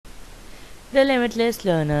The limitless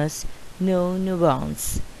learners know no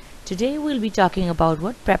bounds. Today we'll be talking about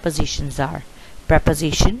what prepositions are.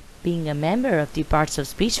 Preposition, being a member of the parts of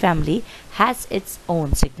speech family, has its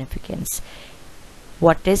own significance.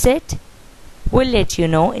 What is it? We'll let you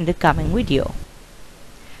know in the coming video.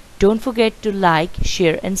 Don't forget to like,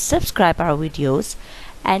 share and subscribe our videos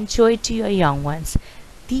and show it to your young ones.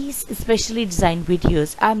 These specially designed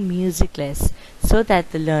videos are musicless so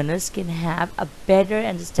that the learners can have a better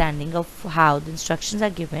understanding of how the instructions are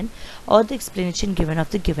given or the explanation given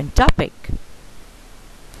of the given topic.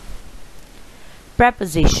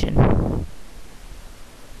 Preposition.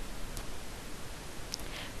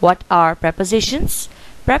 What are prepositions?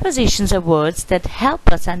 Prepositions are words that help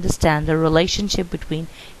us understand the relationship between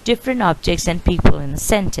different objects and people in a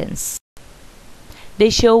sentence. They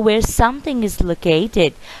show where something is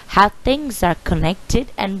located, how things are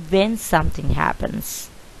connected, and when something happens.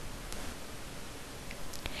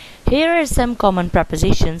 Here are some common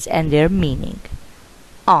prepositions and their meaning.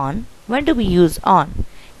 On. When do we use on?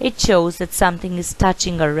 It shows that something is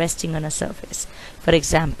touching or resting on a surface. For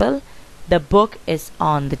example, the book is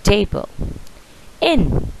on the table.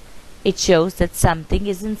 In. It shows that something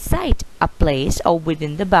is inside a place or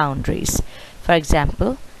within the boundaries. For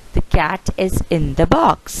example, the cat is in the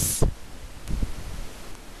box.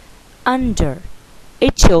 Under.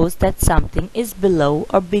 It shows that something is below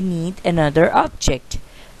or beneath another object.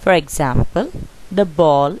 For example, the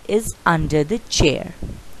ball is under the chair.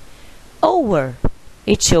 Over.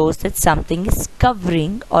 It shows that something is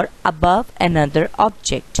covering or above another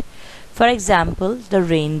object. For example, the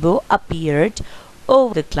rainbow appeared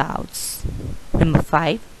over the clouds. Number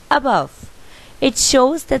 5. Above. It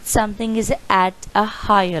shows that something is at a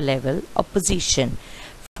higher level or position.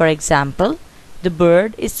 For example, the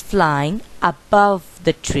bird is flying above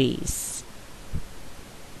the trees.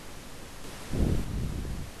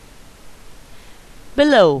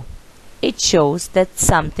 Below. It shows that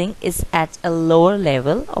something is at a lower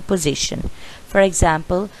level or position. For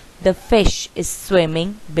example, the fish is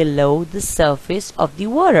swimming below the surface of the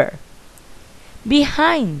water.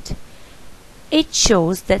 Behind. It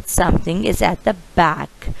shows that something is at the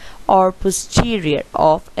back or posterior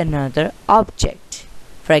of another object.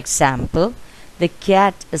 For example, the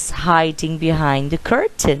cat is hiding behind the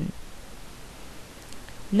curtain.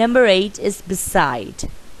 Number 8 is beside.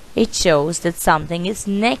 It shows that something is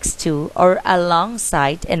next to or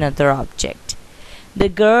alongside another object. The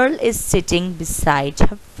girl is sitting beside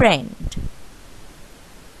her friend.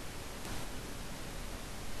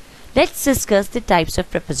 Let's discuss the types of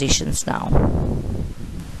prepositions now.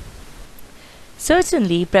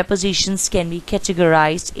 Certainly, prepositions can be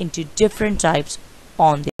categorized into different types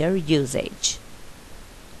on their usage.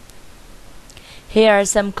 Here are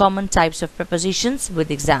some common types of prepositions with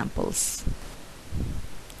examples.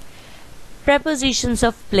 Prepositions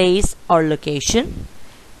of place or location.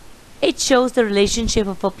 It shows the relationship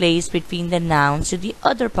of a place between the nouns to the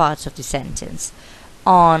other parts of the sentence.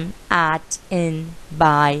 On, at, in,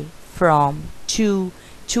 by, from, to,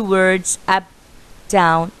 towards, up,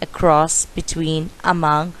 down, across, between,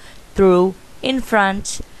 among, through, in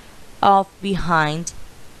front of, behind,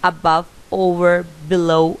 above, over,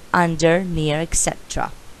 below, under, near,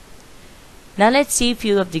 etc. Now let's see a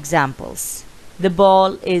few of the examples. The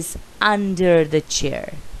ball is under the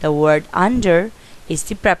chair. The word under is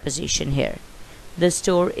the preposition here. The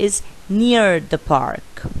store is near the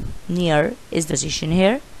park. Near is the position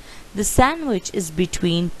here. The sandwich is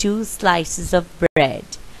between two slices of bread.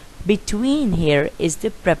 Between here is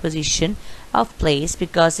the preposition of place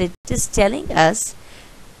because it is telling us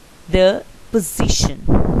the position.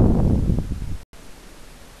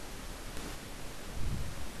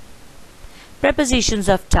 Prepositions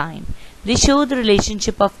of time. They show the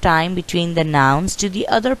relationship of time between the nouns to the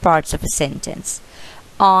other parts of a sentence.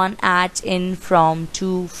 On, at, in, from,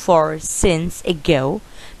 to, for, since, ago,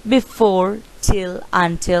 before, till,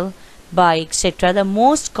 until, by, etc. the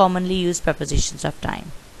most commonly used prepositions of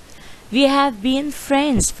time. We have been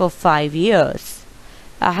friends for 5 years.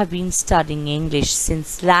 I have been studying English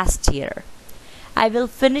since last year. I will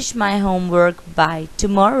finish my homework by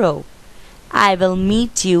tomorrow. I will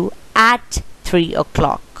meet you at 3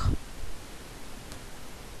 o'clock.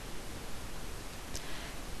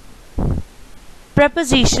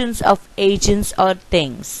 Prepositions of agents or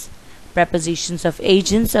things. Prepositions of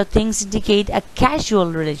agents or things indicate a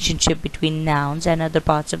casual relationship between nouns and other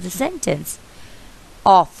parts of the sentence.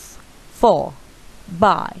 Of, for,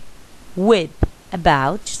 by, with,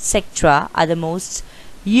 about, etc. are the most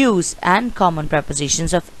used and common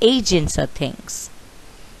prepositions of agents or things.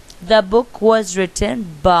 The book was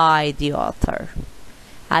written by the author.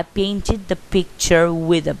 I painted the picture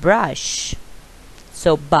with a brush.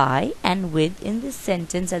 So by and with in this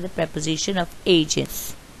sentence are the preposition of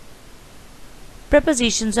agents.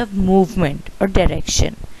 Prepositions of movement or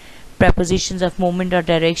direction. Prepositions of movement or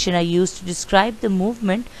direction are used to describe the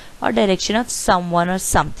movement or direction of someone or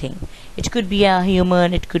something. It could be a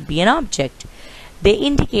human, it could be an object. They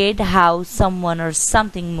indicate how someone or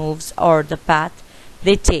something moves or the path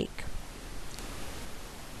they take.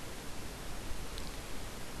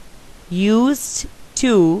 Used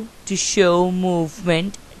to show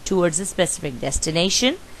movement towards a specific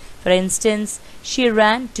destination. For instance, she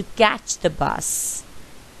ran to catch the bus.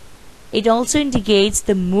 It also indicates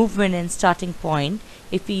the movement and starting point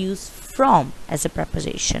if we use from as a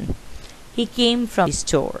preposition. He came from the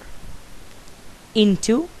store.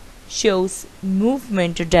 Into shows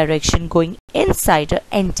movement or direction going inside or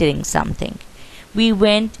entering something. We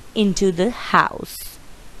went into the house.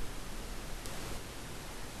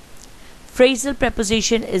 Phrasal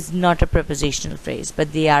preposition is not a prepositional phrase,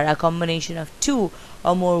 but they are a combination of two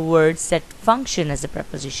or more words that function as a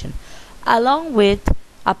preposition, along with,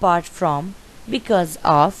 apart from, because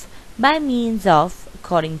of, by means of,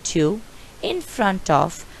 according to, in front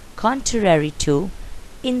of, contrary to,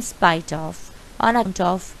 in spite of, on account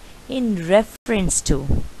of, in reference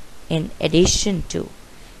to, in addition to,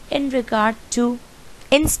 in regard to,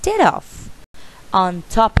 instead of, on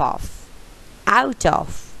top of, out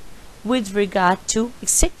of, with regard to,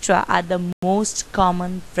 etc. are the most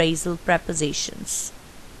common phrasal prepositions.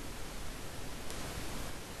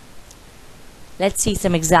 Let's see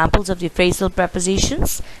some examples of the phrasal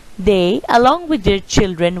prepositions. They, along with their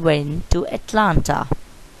children, went to Atlanta.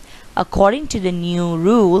 According to the new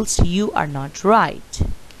rules, you are not right.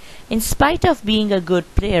 In spite of being a good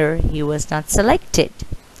player, he was not selected.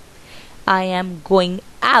 I am going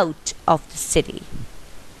out of the city.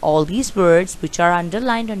 All these words which are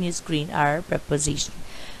underlined on your screen are preposition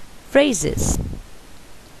phrases.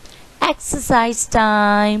 Exercise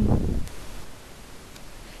time.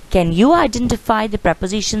 Can you identify the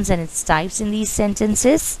prepositions and its types in these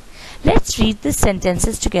sentences? Let's read the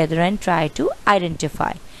sentences together and try to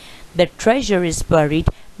identify. The treasure is buried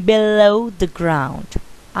below the ground.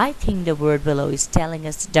 I think the word below is telling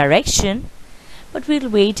us the direction, but we'll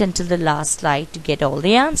wait until the last slide to get all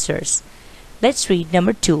the answers. Let's read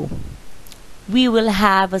number 2. We will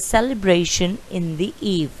have a celebration in the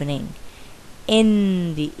evening.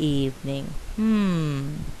 In the evening.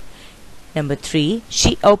 Number 3.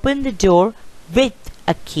 She opened the door with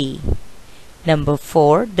a key. Number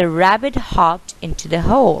 4. The rabbit hopped into the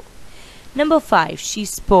hole. Number 5. She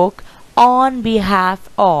spoke on behalf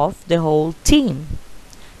of the whole team.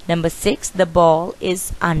 Number 6. The ball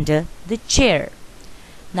is under the chair.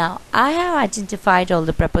 Now, I have identified all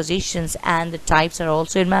the prepositions and the types are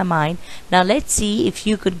also in my mind. Now, let's see if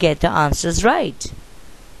you could get the answers right.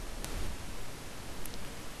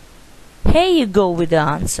 Here you go with the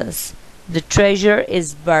answers. The treasure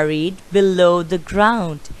is buried below the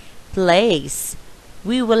ground. Place.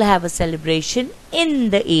 We will have a celebration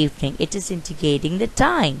in the evening. It is indicating the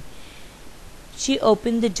time. She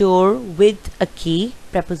opened the door with a key.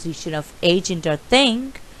 Preposition of agent or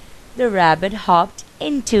thing. The rabbit hopped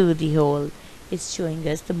into the hole. It's showing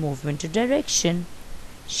us the movement or direction.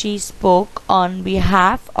 She spoke on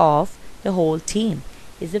behalf of the whole team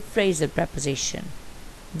is a phrasal preposition.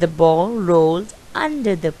 The ball rolled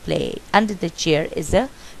under the chair is a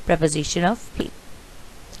preposition of play.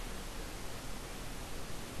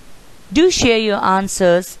 Do share your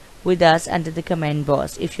answers with us under the comment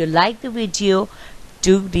box. If you like the video,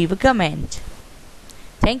 do leave a comment.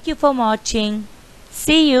 Thank you for watching.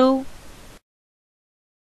 See you.